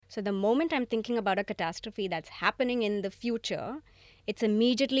So the moment I'm thinking about a catastrophe that's happening in the future, it's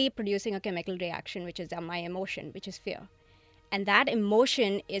immediately producing a chemical reaction, which is my emotion, which is fear. And that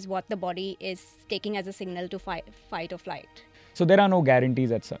emotion is what the body is taking as a signal to fight or flight. So there are no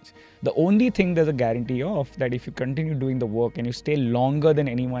guarantees as such. The only thing there's a guarantee of that if you continue doing the work and you stay longer than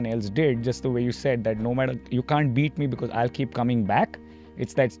anyone else did, just the way you said that no matter, you can't beat me because I'll keep coming back.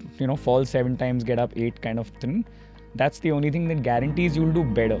 It's that, fall 7 times, get up 8 kind of thing. That's the only thing that guarantees you'll do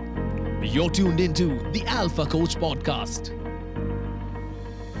better. You're tuned into the Alpha Coach Podcast.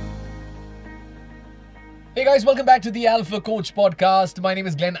 Hey guys, welcome back to the Alpha Coach Podcast. My name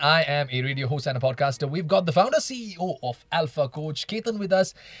is Glenn. I am a radio host and a podcaster. We've got the founder CEO of Alpha Coach, Ketan, with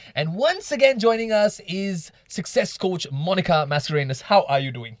us. And once again joining us is success coach Monica Mascarenas. How are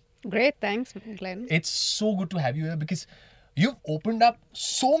you doing? Great, thanks, Glenn. It's so good to have you here because you've opened up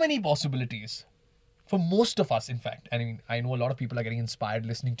so many possibilities for most of us, in fact. I mean, I know a lot of people are getting inspired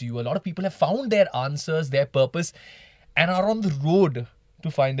listening to you. A lot of people have found their answers, their purpose, and are on the road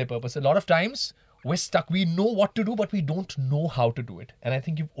to find their purpose. A lot of times, we're stuck. We know what to do, but we don't know how to do it. And I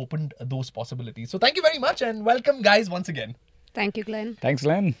think you've opened those possibilities. So thank you very much and welcome, guys, once again. Thank you, Glenn. Thanks,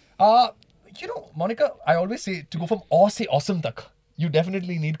 Glenn. Monica, I always say to go from awe se awesome tak, you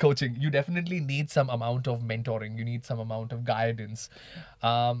definitely need coaching. You definitely need some amount of mentoring. You need some amount of guidance.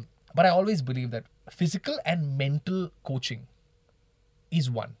 But I always believe that physical and mental coaching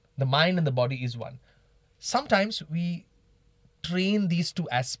is one. The mind and the body is one. Sometimes we train these two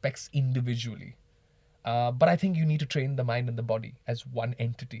aspects individually. But I think you need to train the mind and the body as one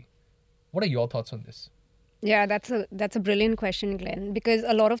entity. What are your thoughts on this? Yeah, that's a brilliant question, Glenn, because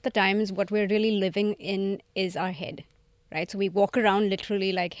a lot of the times what we're really living in is our head, right? So we walk around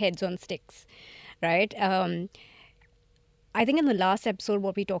literally like heads on sticks, right? I think in the last episode,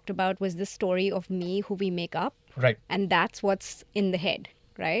 what we talked about was the story of me, who we make up. Right. And that's what's in the head,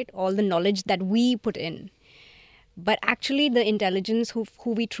 right? All the knowledge that we put in. But actually, the intelligence, who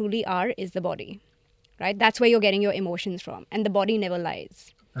we truly are, is the body, right? That's where you're getting your emotions from. And the body never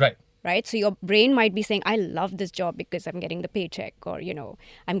lies. Right. Right? So your brain might be saying, I love this job because I'm getting the paycheck, or,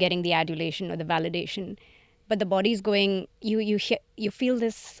 I'm getting the adulation or the validation. But the body's going, you feel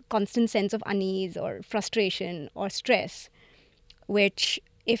this constant sense of unease or frustration or stress, which,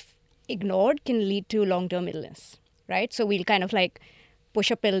 if ignored, can lead to long-term illness, right? So we'll kind of like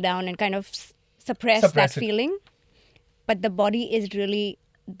push a pill down and kind of suppress that feeling. But the body is really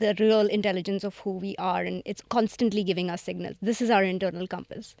the real intelligence of who we are, and it's constantly giving us signals. This is our internal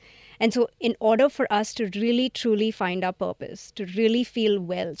compass. And so in order for us to really, truly find our purpose, to really feel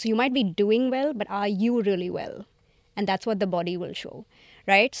well, so you might be doing well, but are you really well? And that's what the body will show,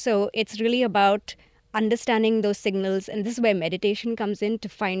 right? So it's really about understanding those signals. And this is where meditation comes in, to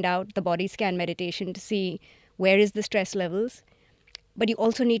find out the body scan meditation to see where is the stress levels. But you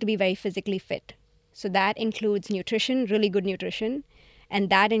also need to be very physically fit. So that includes nutrition, really good nutrition. And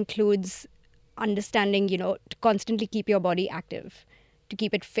that includes understanding, to constantly keep your body active, to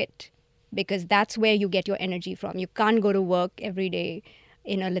keep it fit, because that's where you get your energy from. You can't go to work every day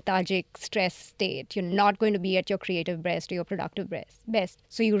in a lethargic, stress state. You're not going to be at your creative best or your productive best.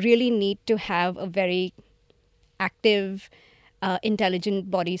 So you really need to have a very active, intelligent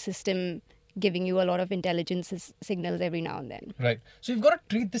body system giving you a lot of intelligence signals every now and then. Right. So you've got to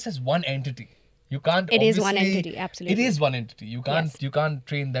treat this as one entity. You can't. It is one entity, absolutely. It is one entity. You can't. Yes. You can't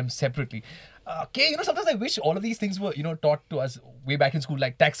train them separately. Okay, sometimes I wish all of these things were, taught to us way back in school,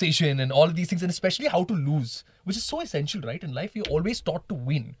 like taxation and all of these things, and especially how to lose, which is so essential, right? In life, we're always taught to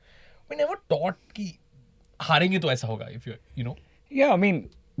win. We never taught कि हारेंगे तो ऐसा होगा. If you. Yeah, I mean,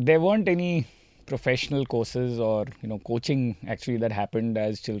 there weren't any professional courses or, coaching actually that happened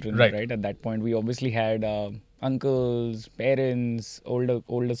as children, right? At that point, we obviously had uncles, parents,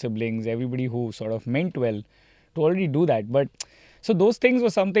 older siblings, everybody who sort of meant well to already do that. But so those things were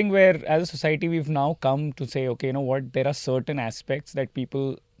something where as a society we've now come to say, okay, there are certain aspects that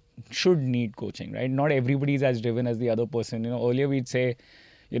people should need coaching, right? Not everybody is as driven as the other person. Earlier we'd say,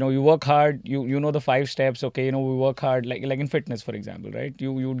 you work hard, you know the 5 steps, okay, we work hard, like in fitness, for example, right?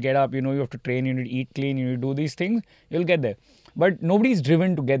 You would get up, you have to train, you need to eat clean, you need to do these things, you'll get there. But nobody's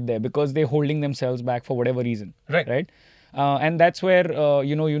driven to get there because they're holding themselves back for whatever reason, right? And that's where,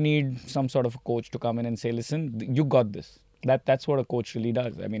 you need some sort of a coach to come in and say, listen, you got this. That's what a coach really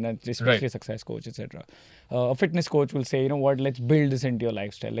does. I mean, especially a success coach, etc. A fitness coach will say, let's build this into your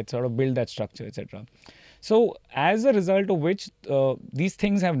lifestyle. Let's sort of build that structure, etc. So as a result of which, these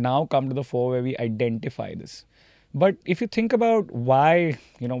things have now come to the fore where we identify this. But if you think about why,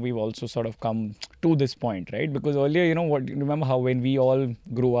 we've also sort of come to this point, right? Because earlier, remember how when we all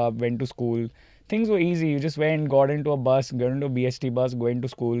grew up, went to school, things were easy. You just went, got into a bus, got into a BST bus, going to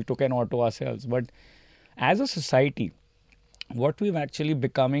school, took an auto ourselves. But as a society, what we've actually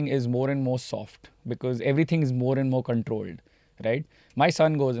becoming is more and more soft because everything is more and more controlled, right? My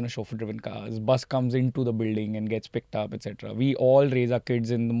son goes in a chauffeur-driven car. His bus comes into the building and gets picked up, etc. We all raise our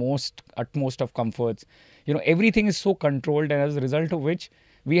kids in the utmost of comforts. Everything is so controlled, and as a result of which,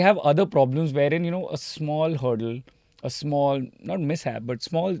 we have other problems wherein, a small hurdle, a small, not mishap, but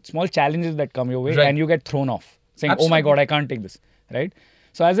small challenges that come your way, Right. and you get thrown off, saying, Absolutely. oh my God, I can't take this, right?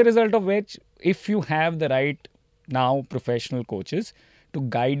 So as a result of which, if you have the right now professional coaches to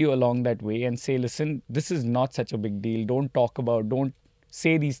guide you along that way and say, listen, this is not such a big deal. Don't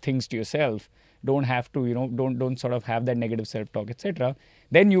say these things to yourself. Don't have to, don't sort of have that negative self-talk, etc.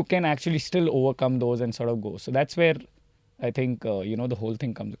 Then you can actually still overcome those and sort of go. So that's where I think, the whole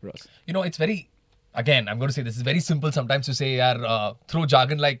thing comes across. It's very, again, I'm going to say this is very simple sometimes to say, through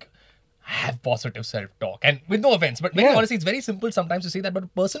jargon like, have positive self-talk. And with no offense, but very honestly, it's very simple sometimes to say that. But a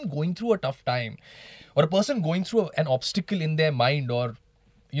person going through a tough time, or a person going through an obstacle in their mind, or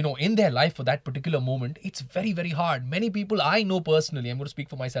in their life for that particular moment, it's very, very hard. Many people I know personally, I'm going to speak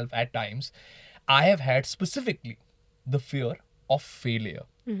for myself at times, I have had specifically the fear of failure.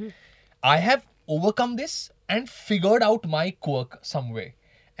 I have overcome this and figured out my quirk some way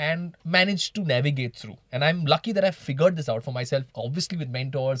and managed to navigate through. And I'm lucky that I've figured this out for myself, obviously with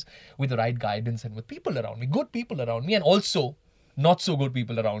mentors, with the right guidance, and with people around me, good people around me, and also not so good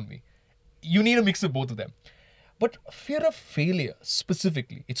people around me. You need a mix of both of them. But fear of failure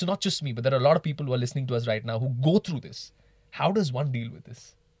specifically, it's not just me, but there are a lot of people who are listening to us right now who go through this. How does one deal with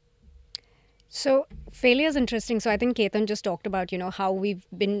this? So failure is interesting. So I think Ketan just talked about, how we've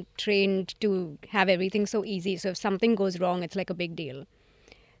been trained to have everything so easy. So if something goes wrong, it's like a big deal.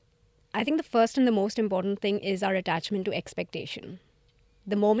 I think the first and the most important thing is our attachment to expectation.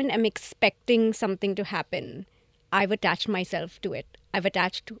 The moment I'm expecting something to happen, I've attached myself to it. I've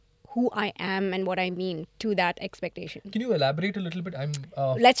attached to who I am and what I mean to that expectation. Can you elaborate a little bit?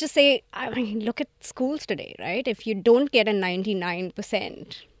 Let's just say, look at schools today, right? If you don't get a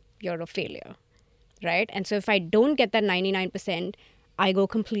 99%, you're a failure, right? And so if I don't get that 99%, I go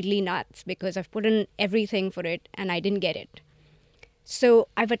completely nuts because I've put in everything for it and I didn't get it. So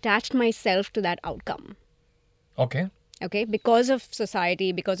I've attached myself to that outcome. Okay. Because of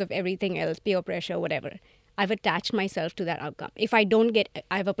society, because of everything else, peer pressure, whatever. I've attached myself to that outcome. If I don't get,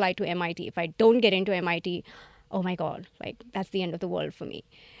 I've applied to MIT. If I don't get into MIT, oh my God, that's the end of the world for me.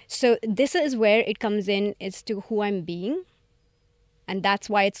 So this is where it comes in, is to who I'm being. And that's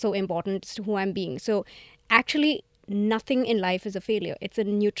why it's so important, to who I'm being. So actually, nothing in life is a failure. It's a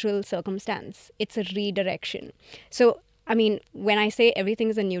neutral circumstance. It's a redirection. So, when I say everything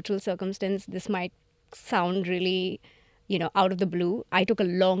is a neutral circumstance, this might sound really, out of the blue. I took a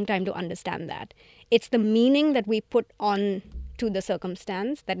long time to understand that. It's the meaning that we put on to the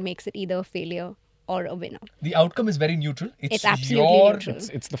circumstance that makes it either a failure or a winner. The outcome is very neutral. It's absolutely neutral.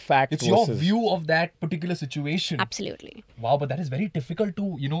 It's the fact. It's your view of that particular situation. Absolutely. Wow, but that is very difficult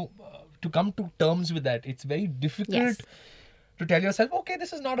to, to come to terms with that. It's very difficult to tell yourself, okay,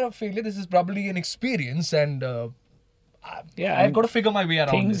 this is not a failure. This is probably an experience, and I've got to figure my way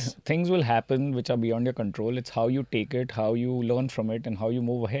around this. Things will happen which are beyond your control. It's how you take it, how you learn from it, and how you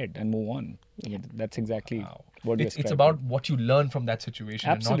move ahead and move on. That's exactly what you're It's about what you learn from that situation.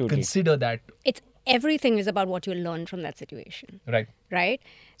 Absolutely. And not consider that. Everything is about what you learn from that situation. Right.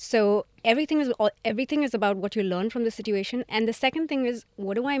 So everything is about what you learn from the situation. And the second thing is,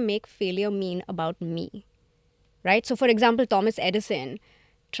 what do I make failure mean about me? Right? So for example, Thomas Edison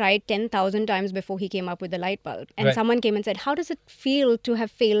tried 10,000 times before he came up with the light bulb. And someone came and said, how does it feel to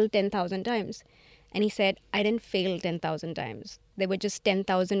have failed 10,000 times? And he said, I didn't fail 10,000 times. There were just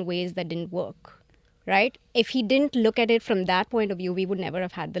 10,000 ways that didn't work, right? If he didn't look at it from that point of view, we would never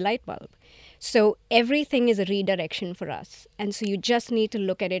have had the light bulb. So everything is a redirection for us. And so you just need to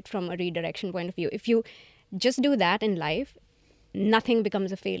look at it from a redirection point of view. If you just do that in life, nothing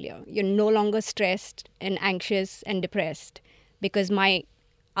becomes a failure. You're no longer stressed and anxious and depressed because my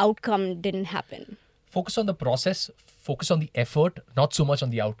outcome didn't happen. Focus on the process, focus on the effort, not so much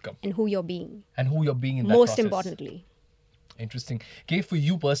on the outcome. And who you're being. And who you're being in that Most process. importantly. Interesting. Kay, for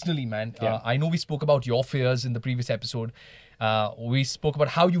you personally, man, I know we spoke about your fears in the previous episode. We spoke about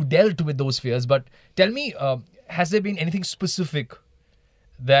how you dealt with those fears. But tell me, has there been anything specific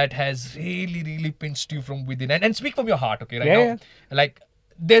that has really, really pinched you from within? And speak from your heart, okay? Now, like,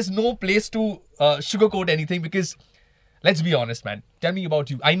 there's no place to sugarcoat anything because, let's be honest, man. Tell me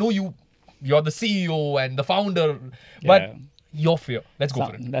about you. I know you're the CEO and the founder, but your fear. Let's go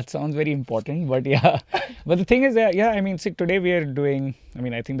for it. That sounds very important, but yeah. But the thing is, I mean, see, today we are doing, I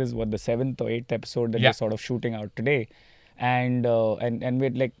mean, I think this is the 7th or 8th episode that we're sort of shooting out today. And we're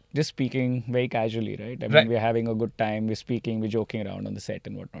like just speaking very casually, right? I mean, we're having a good time, we're speaking, we're joking around on the set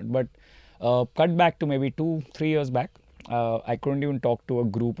and whatnot. But cut back to maybe 2-3 years back, I couldn't even talk to a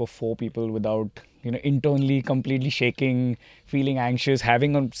group of 4 people without, internally completely shaking, feeling anxious,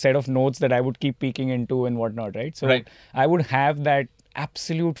 having a set of notes that I would keep peeking into and whatnot, right? So I would have that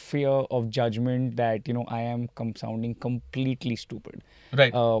absolute fear of judgment that, I am sounding completely stupid.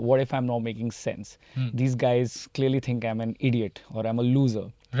 Right. What if I'm not making sense? These guys clearly think I'm an idiot or I'm a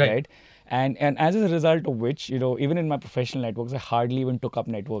loser, right? And as a result of which, even in my professional networks, I hardly even took up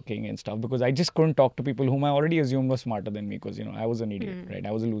networking and stuff because I just couldn't talk to people whom I already assumed were smarter than me because, I was an idiot, right?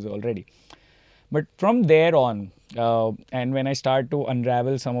 I was a loser already. But from there on, and when I start to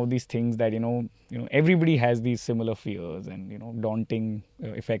unravel some of these things that, everybody has these similar fears and, daunting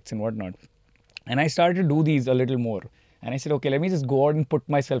effects and whatnot. And I started to do these a little more. And I said, okay, let me just go out and put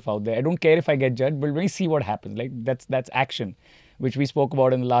myself out there. I don't care if I get judged, but let me see what happens. Like that's action, which we spoke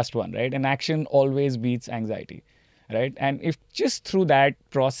about in the last one, right? And action always beats anxiety, right? And if just through that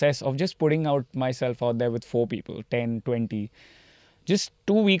process of just putting out myself out there with 4 people, 10, 20, just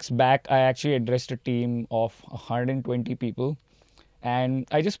 2 weeks back, I actually addressed a team of 120 people. And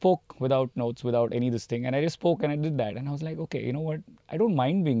I just spoke without notes, without any of this thing. And I just spoke and I did that. And I was like, okay, you know what? I don't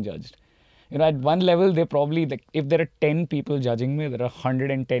mind being judged. At one level, they probably, like, if there are 10 people judging me, there are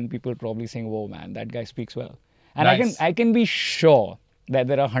 110 people probably saying, whoa, man, that guy speaks well. And I can be sure that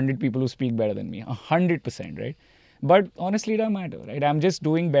there are 100 people who speak better than me, 100%, right? But honestly, it doesn't matter, right? I'm just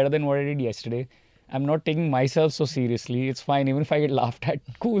doing better than what I did yesterday. I'm not taking myself so seriously. It's fine. Even if I get laughed at,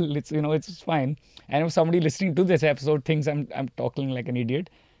 cool. It's, it's fine. And if somebody listening to this episode thinks I'm talking like an idiot,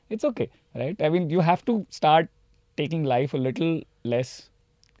 it's okay, right? I mean, you have to start taking life a little less.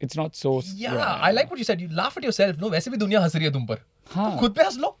 It's not so... Yeah, I like what you said. You laugh at yourself. No, वैसे भी दुनिया हंस रही है तुम पर. तुम खुद पे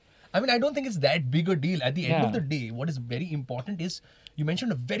हंस लो. I mean, I don't think it's that big a deal. At the end of the day, what is very important is, you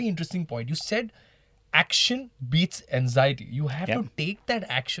mentioned a very interesting point. You said action beats anxiety. You have to take that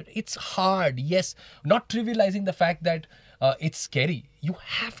action. It's hard, yes. Not trivializing the fact that it's scary. You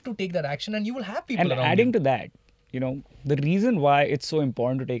have to take that action and you will have people around you. And adding to that, the reason why it's so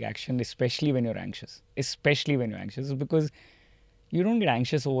important to take action, especially when you're anxious, is because you don't get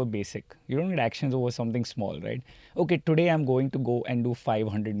anxious over basic. You don't get anxious over something small, right? Okay, today I'm going to go and do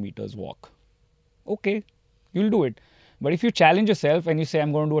 500 meters walk. Okay, you'll do it. But if you challenge yourself and you say,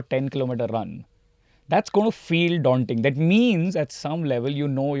 I'm going to do a 10-kilometer run, that's going to feel daunting. That means at some level,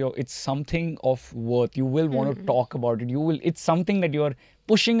 it's something of worth. You will want to talk about it. It's something that you're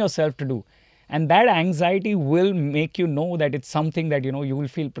pushing yourself to do. And that anxiety will make you know that it's something that, you will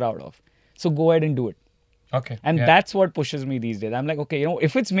feel proud of. So go ahead and do it. Okay. And that's what pushes me these days. I'm like, okay,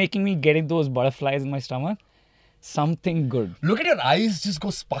 if it's making me getting those butterflies in my stomach, something good. Look at your eyes just go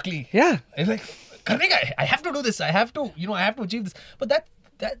sparkly. Yeah. It's like, Karnika, I have to do this. I have to achieve this. But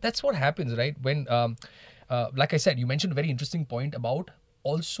that's what happens, right? When, like I said, you mentioned a very interesting point about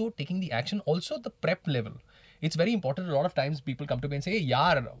also taking the action, also the prep level. It's very important. A lot of times people come to me and say, hey,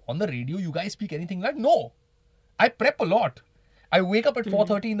 yaar, on the radio, you guys speak anything? Like, no, I prep a lot. I wake up at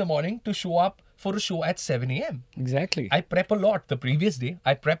 4:30 in the morning to show up for a show at 7 a.m. Exactly. I prep a lot the previous day.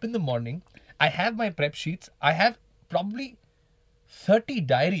 I prep in the morning. I have my prep sheets. I have probably 30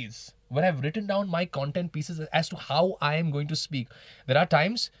 diaries where I've written down my content pieces as to how I am going to speak. There are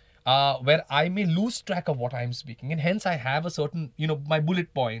times where I may lose track of what I'm speaking, and hence I have a certain, my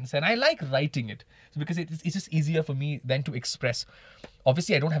bullet points, and I like writing it because it's just easier for me than to express.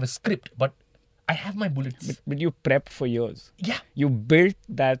 Obviously, I don't have a script, but I have my bullets. But you prepped for years. Yeah. You built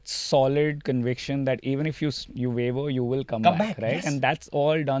that solid conviction that even if you waver, you will come back, right? Yes. And that's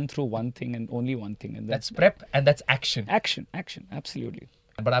all done through one thing and only one thing. And that's prep and that's action. Action, absolutely.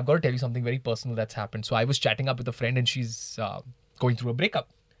 But I've got to tell you something very personal that's happened. So I was chatting up with a friend and she's going through a breakup.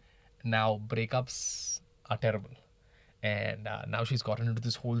 Now, breakups are terrible. And now she's gotten into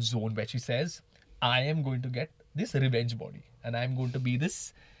this whole zone where she says, I am going to get this revenge body. And I'm going to be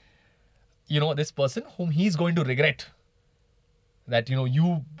this... this person whom he's going to regret that,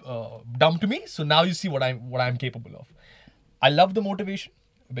 you dumped me. So now you see what I'm capable of. I love the motivation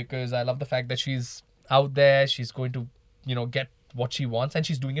because I love the fact that she's out there. She's going to, get what she wants and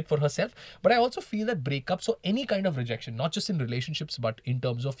she's doing it for herself. But I also feel that breakups or any kind of rejection, not just in relationships, but in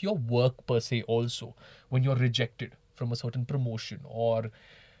terms of your work per se also, when you're rejected from a certain promotion or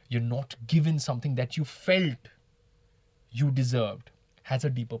you're not given something that you felt you deserved, has a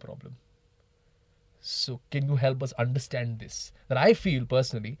deeper problem. So can you help us understand this? That I feel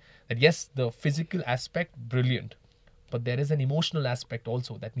personally that yes, the physical aspect, brilliant. but there is an emotional aspect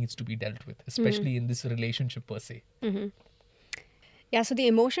also that needs to be dealt with, especially in this relationship per se. Yeah, so the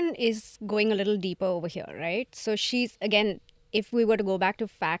emotion is going a little deeper over here, right? So she's, again, if we were to go back to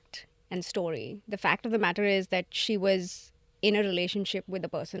fact and story, the fact of the matter is that she was in a relationship with a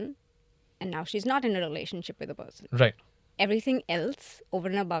person and now she's not in a relationship with a person. Right. Everything else over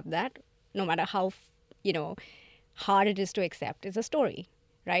and above that, no matter how, hard it is to accept, is a story,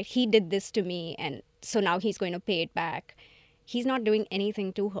 right? He did this to me and so now he's going to pay it back. He's not doing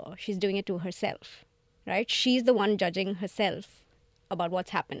anything to her. She's doing it to herself, right? She's the one judging herself about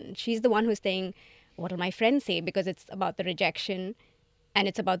what's happened. She's the one who's saying, what will my friends say? Because it's about the rejection and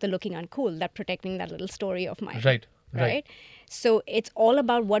it's about the looking uncool, that protecting that little story of mine. Right. So it's all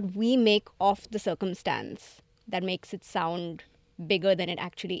about what we make of the circumstance that makes it sound bigger than it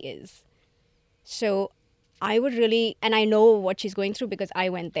actually is. So I would really, and I know what she's going through because I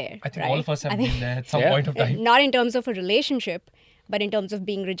went there. I think right? all of us have I think- been there at some point of time. Not in terms of a relationship, but in terms of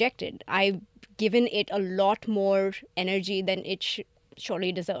being rejected. I've given it a lot more energy than it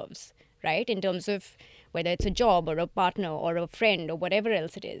surely deserves, right? In terms of whether it's a job or a partner or a friend or whatever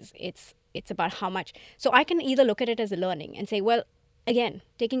else it is, it's about how much. So I can either look at it as a learning and say, well, again,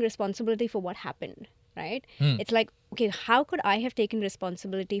 taking responsibility for what happened, right? It's like, okay, how could I have taken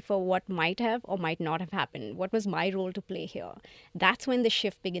responsibility for what might have or might not have happened? What was my role to play here? That's when the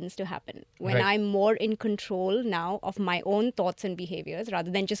shift begins to happen. When Right. I'm more in control now of my own thoughts and behaviors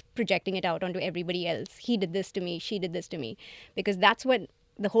rather than just projecting it out onto everybody else. He did this to me, she did this to me. Because that's when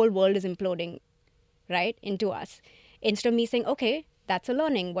the whole world is imploding, right, into us. Instead of me saying, okay, that's a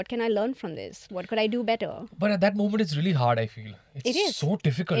learning. What can I learn from this? What could I do better? But at that moment, it's really hard, I feel. It's It is. so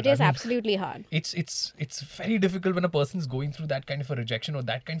difficult. It is I mean, absolutely hard. It's very difficult when a person's going through that kind of a rejection or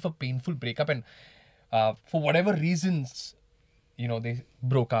that kind of a painful breakup, and for whatever reasons, they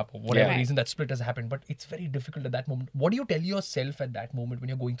broke up or whatever Yeah. reason that split has happened. But it's very difficult at that moment. What do you tell yourself at that moment when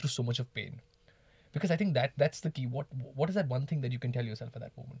you're going through so much of pain? Because I think that's the key. What is that one thing that you can tell yourself at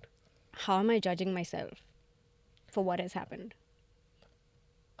that moment? How am I judging myself for what has happened?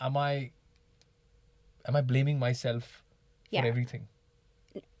 Am I blaming myself for Yeah. everything?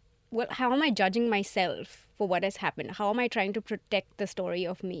 Well, how am I judging myself for what has happened? How am I trying to protect the story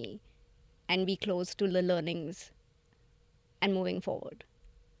of me and be close to the learnings and moving forward?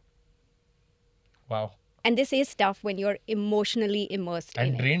 Wow. And this is tough when you're emotionally immersed in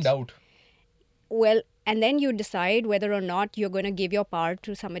And drained it. out. Well, and then you decide whether or not you're going to give your power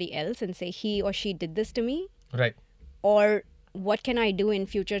to somebody else and say he or she did this to me, Right. or what can I do in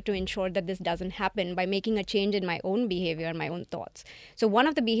future to ensure that this doesn't happen by making a change in my own behavior and my own thoughts. So one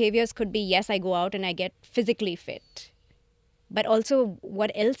of the behaviors could be, yes, I go out and I get physically fit, but also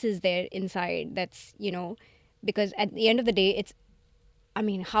what else is there inside that's, because at the end of the day,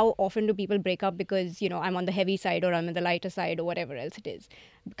 how often do people break up because, I'm on the heavy side or I'm on the lighter side or whatever else it is?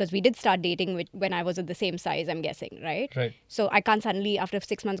 Because we did start dating when I was at the same size, I'm guessing, right? Right. So I can't suddenly, after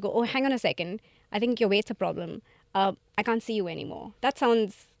 6 months, go, oh, hang on a second. I think your weight's a problem. I can't see you anymore. That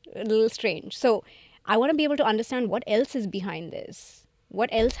sounds a little strange. So I want to be able to understand what else is behind this. What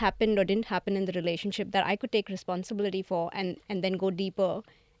else happened or didn't happen in the relationship that I could take responsibility for and then go deeper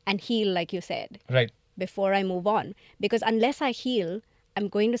and heal, like you said, Right. before I move on. Because unless I heal, I'm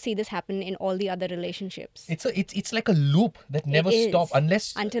going to see this happen in all the other relationships. It's like a loop that never It is, stops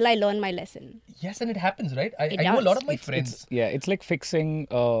unless until I learn my lesson. yes, and it happens, right? I It know a lot does. of my friends. It's like fixing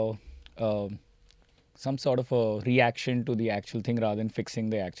some sort of a reaction to the actual thing rather than fixing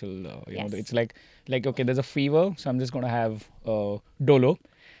the actual. Yes. It's like okay, there's a fever, so I'm just gonna have Dolo,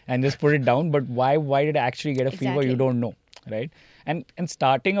 and just put it down. But why did I actually get a fever? Exactly. You don't know, right? And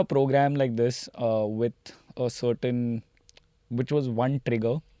starting a program like this with a certain, which was one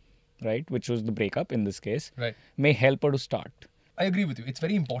trigger, right, which was the breakup in this case, Right. may help her to start. I agree with you. It's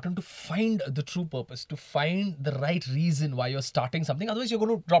very important to find the true purpose, to find the right reason why you're starting something. Otherwise, you're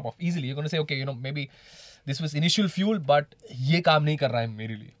going to drop off easily. You're going to say, okay, maybe this was initial fuel, but ye kaam nahi kar raha hai mere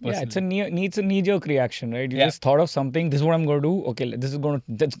liye. Yeah, it's personally. needs a knee-jerk reaction, right? You Yeah. just thought of something. This is what I'm going to do. Okay, that's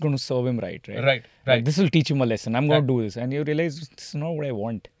going to serve him right? Right. Like, this will teach him a lesson. I'm going Right. to do this, and you realize this is not what I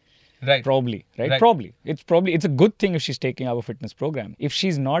want. Right. Probably, right? Right. Probably. It's a good thing if she's taking our fitness program. If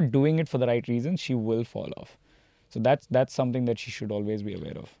she's not doing it for the right reasons, she will fall off. So that's something that she should always be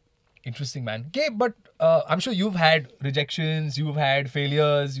aware of. Interesting, man. Okay, but I'm sure you've had rejections, you've had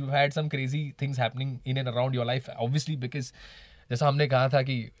failures, you've had some crazy things happening in and around your life. Obviously, because जैसा हमने कहा था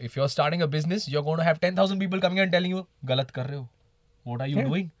कि if you're starting a business, you're going to have 10,000 people coming and telling you, गलत कर रहे हो. What are you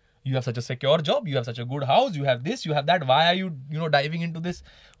doing? You have such a secure job, you have such a good house, you have this, you have that. Why are you, diving into this?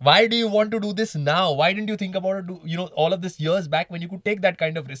 Why do you want to do this now? Why didn't you think about it, all of this years back when you could take that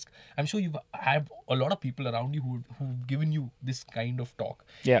kind of risk? I'm sure you have a lot of people around you who've given you this kind of talk.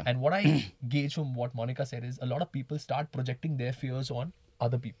 Yeah. And what I gauge from what Monica said is a lot of people start projecting their fears on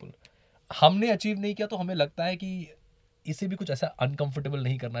other people. हमने achieve नहीं किया तो हमें लगता है कि इसे भी कुछ ऐसा अनकंफर्टेबल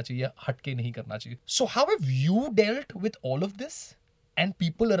नहीं करना चाहिए, हटके नहीं करना चाहिए. So how have you dealt with all of this and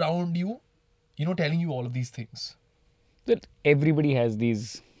people around you, telling you all of these things? That everybody has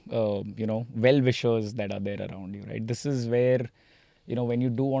these, well-wishers that are there around you, right? This is where, when you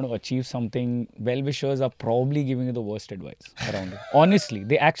do want to achieve something, well-wishers are probably giving you the worst advice around you. Honestly,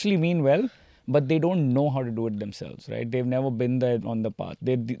 they actually mean well, but they don't know how to do it themselves, right? They've never been there on the path.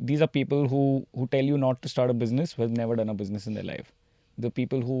 These are people who tell you not to start a business, who have never done a business in their life. The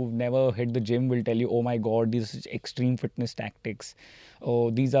people who've never hit the gym will tell you, oh my God, these are such extreme fitness tactics. Oh,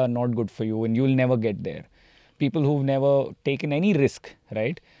 these are not good for you and you'll never get there. People who've never taken any risk,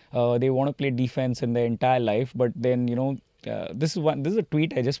 right? They want to play defense in their entire life, but then, this is a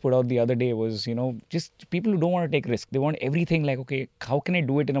tweet I just put out the other day was, just people who don't want to take risk. They want everything like, okay, how can I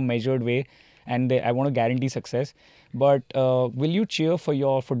do it in a measured way? And I want to guarantee success. But will you cheer for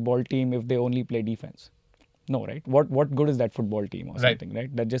your football team if they only play defense? No, right? What good is that football team or something,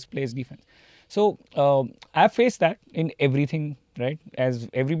 right? That just plays defense. So I've faced that in everything, right? As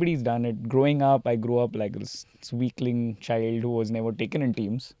everybody's done it. Growing up, I grew up like this weakling child who was never taken in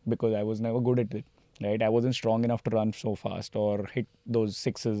teams because I was never good at it, right? I wasn't strong enough to run so fast or hit those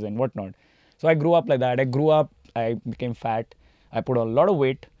sixes and whatnot. So I grew up like that. I became fat. I put on a lot of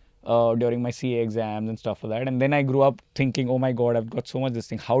weight during my CA exams and stuff like that. And then I grew up thinking, oh my God, I've got so much this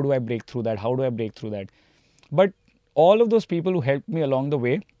thing. How do I break through that? But all of those people who helped me along the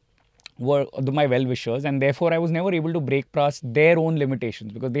way were my well-wishers, and therefore I was never able to break past their own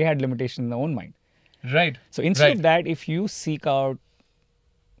limitations because they had limitations in their own mind. Right. So instead of that, if you seek out,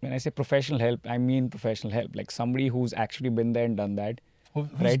 when I say professional help, I mean professional help, like somebody who's actually been there and done that.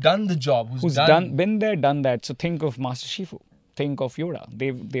 Who's done the job. Who's been there, done that. So think of Master Shifu. Think of Yoda.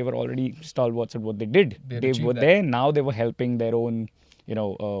 They were already stalwarts at what they did. They were there. Now they were helping their own,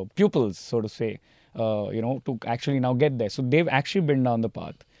 pupils, so to say. To actually now get there. So they've actually been down the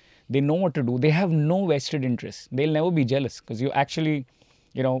path. They know what to do. They have no vested interest. They'll never be jealous because you actually,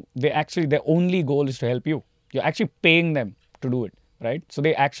 their only goal is to help you. You're actually paying them to do it, right? So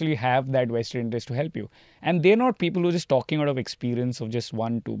they actually have that vested interest to help you. And they're not people who are just talking out of experience of just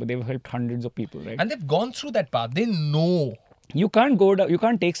 1, 2, but they've helped hundreds of people, right? And they've gone through that path. They know. You can't go down, you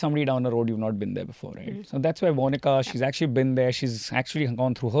can't take somebody down a road you've not been there before, right? Mm-hmm. So that's why Monica, she's actually been there. She's actually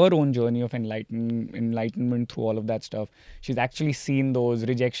gone through her own journey of enlightenment through all of that stuff. She's actually seen those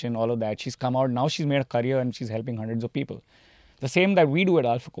rejection, all of that. She's come out, now she's made a career and she's helping hundreds of people. The same that we do at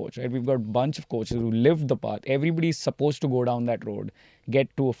Alpha Coach, right? We've got a bunch of coaches who lived the path. Everybody's supposed to go down that road,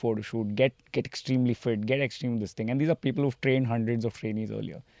 get to a photo shoot, get extremely fit, get extreme this thing. And these are people who've trained hundreds of trainees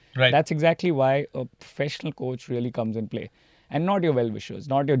earlier. Right. That's exactly why a professional coach really comes in play. And not your well-wishers,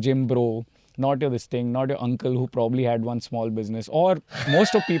 not your gym bro, not your this thing, not your uncle who probably had one small business, or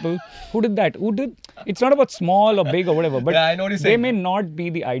most of people who did that. It's not about small or big or whatever, but I know what you're saying. They may not be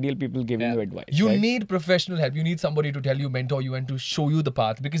the ideal people giving you advice. You right? need professional help. You need somebody to tell you, mentor you, and to show you the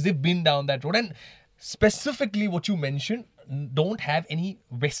path because they've been down that road. And specifically what you mentioned, don't have any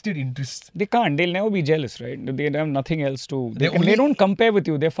vested interests. They can't. They'll never be jealous, right? They have nothing else to. They don't compare with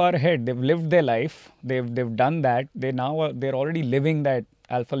you. They're far ahead. They've lived their life. They've done that. They're already living that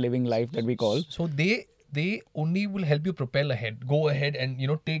alpha living life that we call. So they only will help you propel ahead. Go ahead and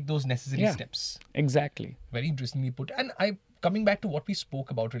take those necessary steps. Exactly. Very interestingly put. And coming back to what we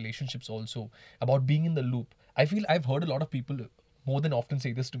spoke about relationships also, about being in the loop. I feel I've heard a lot of people more than often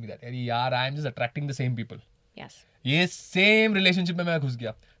say this to me that, yaar, I'm just attracting the same people. Yes. ये same relationship में मैं घुस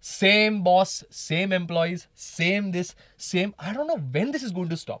गया. Same boss, same employees, same this, same. I don't know when this is going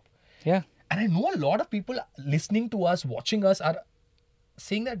to stop. Yeah. And I know a lot of people listening to us, watching us are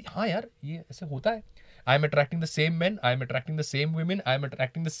saying that, हाँ यार, ये ऐसे होता है. I'm attracting the same men. I'm attracting the same women. I'm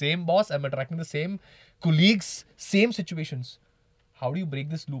attracting the same boss. I'm attracting the same colleagues, same situations. How do you break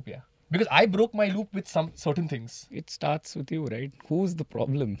this loop, yeah? Because I broke my loop with some certain things. It starts with you, right? Who's the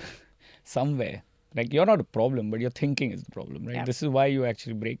problem? Somewhere. Like, you're not a problem, but your thinking is the problem, right? Yeah. This is why you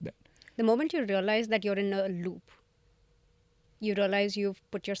actually break that. The moment you realize that you're in a loop, you realize you've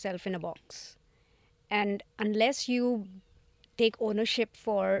put yourself in a box. And unless you take ownership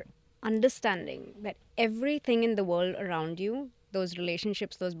for understanding that everything in the world around you, those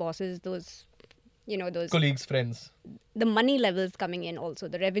relationships, those bosses, those colleagues, friends, the money levels coming in also,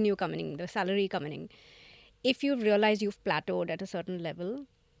 the revenue coming in, the salary coming in, if you realize you've plateaued at a certain level,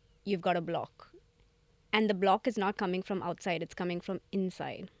 you've got a block. And the block is not coming from outside, it's coming from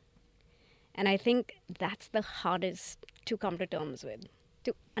inside. And I think that's the hardest to come to terms with.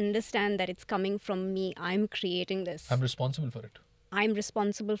 To understand that it's coming from me. I'm creating this. I'm responsible for it. I'm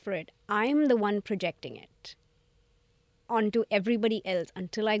responsible for it. I'm the one projecting it onto everybody else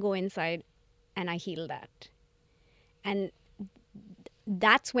until I go inside and I heal that. And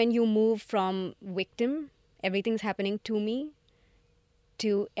that's when you move from victim, everything's happening to me,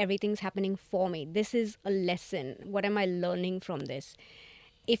 to everything's happening for me. This is a lesson. What am I learning from this?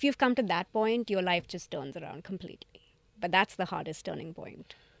 If you've come to that point, your life just turns around completely. But that's the hardest turning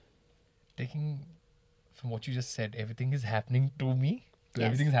point. Taking from what you just said, everything is happening to me, to Yes.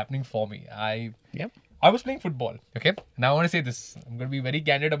 everything is happening for me. Yep. I was playing football, okay? Now I want to say this. I'm going to be very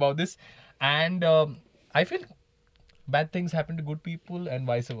candid about this. And I feel bad things happen to good people and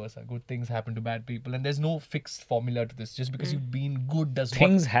vice versa. Good things happen to bad people. And there's no fixed formula to this. Just because you've been good does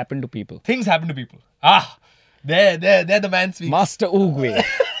Things not... happen to people. Things happen to people. There the man speaks. Master Oogway.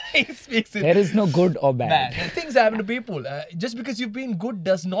 He speaks it. There is no good or bad. Bad. Things happen to people. Just because you've been good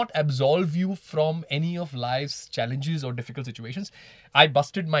does not absolve you from any of life's challenges or difficult situations. I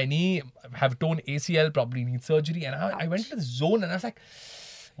busted my knee, have torn ACL, probably need surgery, and I went to the zone and I was like,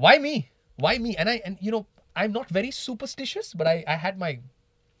 why me? Why me? And you know, I'm not very superstitious, but I had my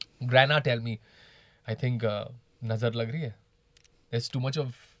grandma tell me, I think nazar lag rahi hai. There's too much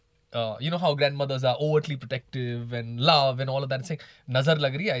of you know how grandmothers are overtly protective and love and all of that. It's like, nazar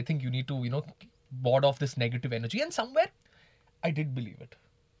lag rahi hai. I think you need to, you know, ward off this negative energy. And somewhere, I did believe it.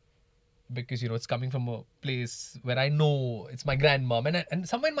 Because, you know, it's coming from a place where I know it's my grandmom. And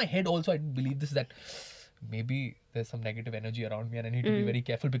somewhere in my head also, I believe this, that maybe there's some negative energy around me and I need to be very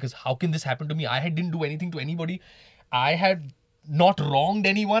careful, because how can this happen to me? I didn't do anything to anybody. I had not wronged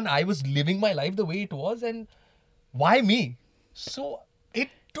anyone. I was living my life the way it was. And why me? So it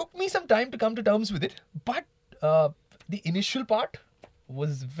took me some time to come to terms with it. But the initial part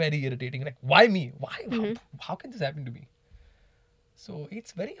was very irritating. Like, why me? Why? How can this happen to me? So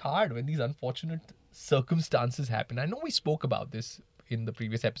it's very hard when these unfortunate circumstances happen. I know we spoke about this in the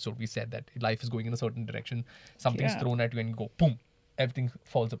previous episode. We said that life is going in a certain direction. Something's thrown at you and you go, boom, everything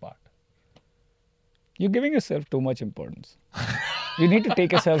falls apart. You're giving yourself too much importance. You need to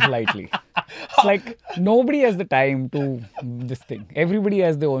take yourself lightly. It's like nobody has the time to this thing. Everybody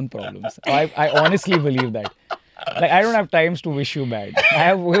has their own problems. I honestly believe that. Like, I don't have times to wish you bad. I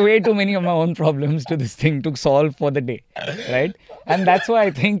have way too many of my own problems to this thing to solve for the day, right? And that's why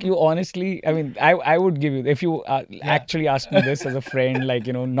I think you honestly, I mean, I would give you, if you actually asked me this as a friend, like,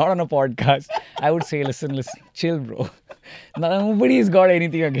 you know, not on a podcast, I would say, listen, chill, bro. Nobody's got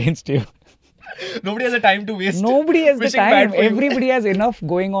anything against you. Nobody has the time to waste. Nobody has the wishing time. bad for you. Everybody has enough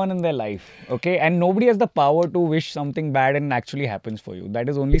going on in their life, okay? And nobody has the power to wish something bad and actually happens for you. That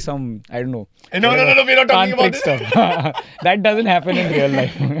is only some, I don't know. No, we're not talking about tantric this. stuff. That doesn't happen in real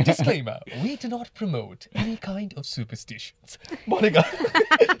life. Disclaimer, we do not promote any kind of superstitions. Monica,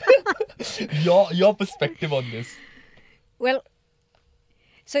 your perspective on this. Well,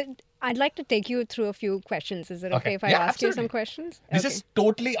 so I'd like to take you through a few questions. Is it okay if I ask absolutely. you some questions? This Okay. is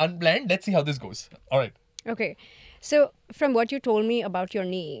totally unplanned. Let's see how this goes. All right. Okay. So from what you told me about your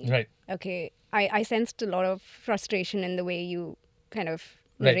knee, Right. okay, I sensed a lot of frustration in the way you kind of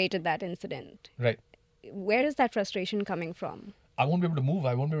Right. narrated that incident. Right. Where is that frustration coming from? I won't be able to move.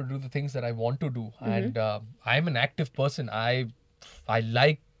 I won't be able to do the things that I want to do. And I'm an active person. I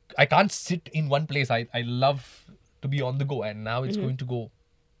can't sit in one place. I love to be on the go. And now it's going to go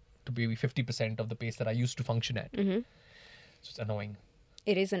to maybe 50% of the pace that I used to function at. So it's annoying.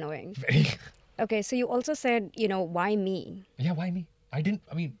 It is annoying. Very. Okay, so you also said, you know, why me? Yeah, why me?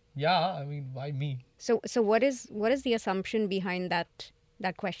 Why me? So what is the assumption behind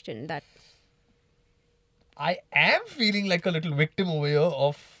that question? That I am feeling like a little victim over here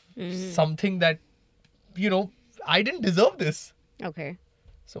of something that, you know, I didn't deserve this. okay.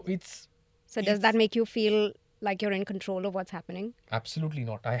 So it's So does that make you feel like you're in control of what's happening? absolutely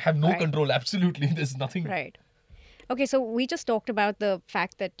not. I have no Right. control. Absolutely. There's nothing. Right. Okay, so we just talked about the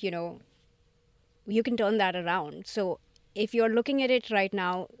fact that, you know, you can turn that around. So if you're looking at it right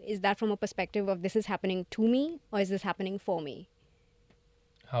now, is that from a perspective of this is happening to me or is this happening for me?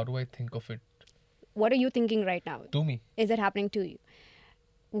 How do I think of it? What are you thinking right now? To me. Is it happening to you?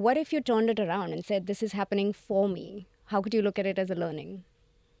 What if you turned it around and said, this is happening for me? How could you look at it as a learning?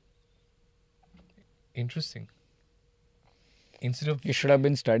 Interesting. Instead of... You should have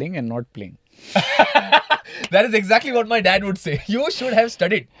been studying and not playing. That is exactly what my dad would say. You should have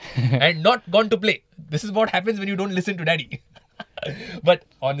studied and not gone to play. This is what happens when you don't listen to daddy. But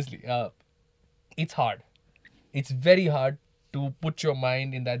honestly, it's hard. It's very hard to put your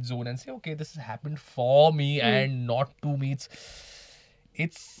mind in that zone and say, okay, this has happened for me and not to me.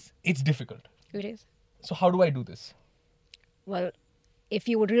 It's difficult. It is. So how do I do this? Well, if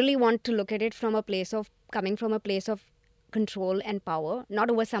you would really want to look at it from a place of coming from a place of control and power, not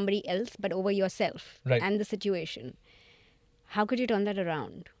over somebody else, but over yourself Right. and the situation, how could you turn that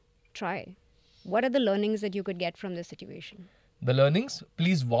around? Try. What are the learnings that you could get from this situation? The learnings,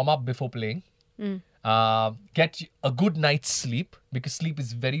 please warm up before playing. Get a good night's sleep, because sleep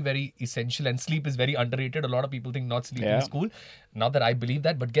is very, very essential, and sleep is very underrated. A lot of people think not sleeping is cool. Not that I believe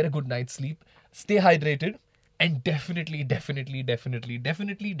that, but get a good night's sleep. Stay hydrated, and definitely,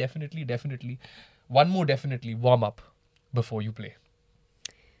 one more definitely, warm up before you play.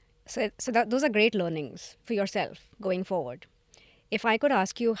 So those are great learnings for yourself going forward. If I could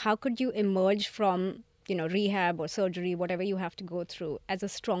ask you, how could you emerge from rehab or surgery, whatever you have to go through, as a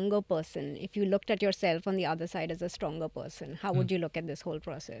stronger person? If you looked at yourself on the other side as a stronger person, how would you look at this whole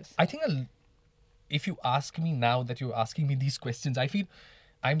process? I think if you ask me now that you're asking me these questions, I feel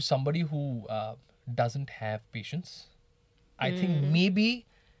I'm somebody who doesn't have patience. I think maybe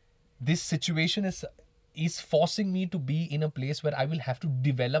this situation is forcing me to be in a place where I will have to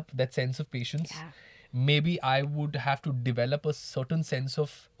develop that sense of patience. Yeah. Maybe I would have to develop a certain sense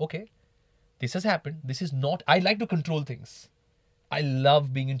of, okay, this has happened. This is not, I like to control things. I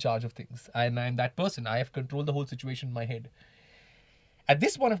love being in charge of things. And I'm that person. I have controlled the whole situation in my head. At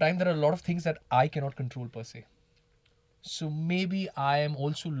this point of time, there are a lot of things that I cannot control per se. So maybe I am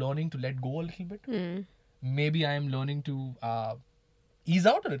also learning to let go a little bit. Maybe I am learning to ease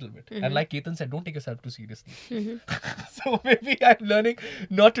out a little bit. And like Ketan said, don't take yourself too seriously. So maybe I'm learning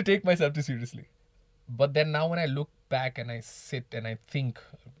not to take myself too seriously. But then now when I look back and I sit and I think,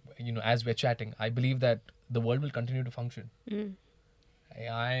 as we're chatting, I believe that the world will continue to function.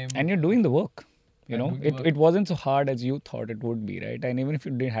 And you're doing the work. It wasn't so hard as you thought it would be, right? And even if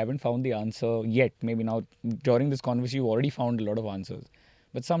you haven't found the answer yet, maybe now during this conversation, you've already found a lot of answers.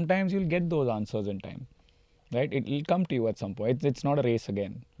 But sometimes you'll get those answers in time, right? It'll come to you at some point. It's not a race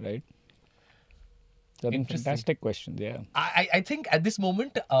again, right? So I think fantastic questions, yeah. I think at this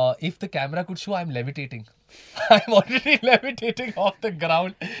moment, if the camera could show, I'm levitating. I'm already levitating off the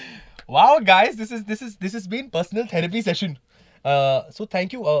ground. Wow, guys, this has been personal therapy session. So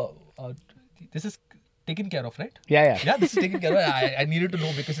thank you. This is taken care of, right? Yeah. Yeah, this is taken care of. I needed to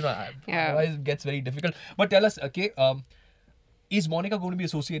know because otherwise it gets very difficult. But tell us, okay, is Monica going to be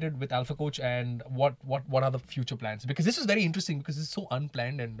associated with Alpha Coach, and what are the future plans? Because this is very interesting because it's so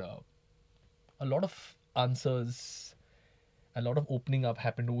unplanned, and a lot of answers, a lot of opening up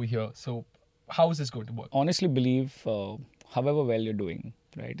happened over here. So how is this going to work? Honestly believe however well you're doing,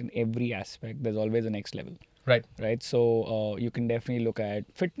 right, in every aspect, there's always a next level. Right. So you can definitely look at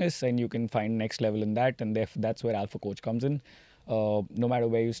fitness and you can find next level in that. And that's where Alpha Coach comes in. No matter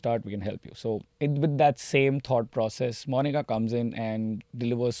where you start, we can help you. So with that same thought process, Monica comes in and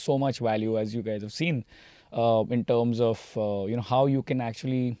delivers so much value, as you guys have seen, in terms of how you can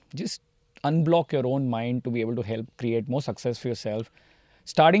actually just unblock your own mind to be able to help create more success for yourself.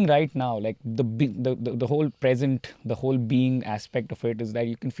 Starting right now, like the whole present, the whole being aspect of it is that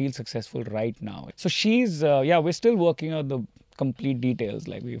you can feel successful right now. So she's, we're still working out the complete details.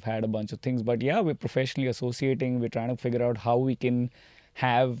 Like we've had a bunch of things, but yeah, we're professionally associating. We're trying to figure out how we can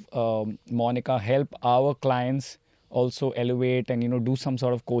have Monica help our clients also elevate and, do some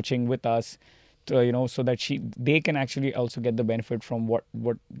sort of coaching with us. So that they can actually also get the benefit from what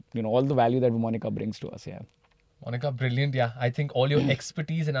all the value that Monica brings to us. Yeah. Monica, brilliant. Yeah, I think all your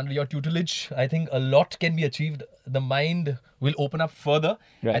expertise and under your tutelage, I think a lot can be achieved. The mind will open up further.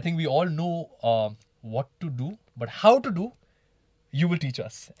 Right. I think we all know what to do, but how to do, you will teach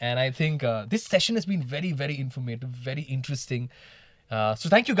us. And I think this session has been very, very informative, very interesting. So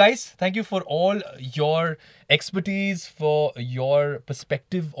thank you, guys. Thank you for all your expertise, for your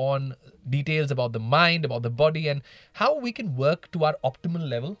perspective on details about the mind, about the body, and how we can work to our optimal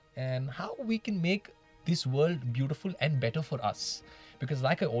level and how we can make this world beautiful and better for us. Because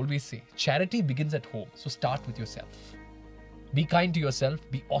like I always say, charity begins at home. So start with yourself. Be kind to yourself,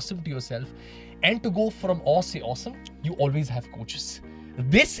 be awesome to yourself. And to go from awe say awesome, you always have coaches.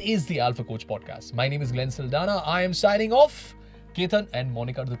 This is the Alpha Coach Podcast. My name is Glenn Saldana. I am signing off. Ketan and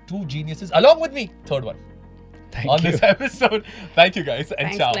Monica are the two geniuses, along with me, third one. Thank you. This episode. Thank you, guys, and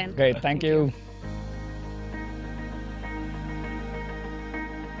Thanks, ciao. Glenn. Great. Thank you.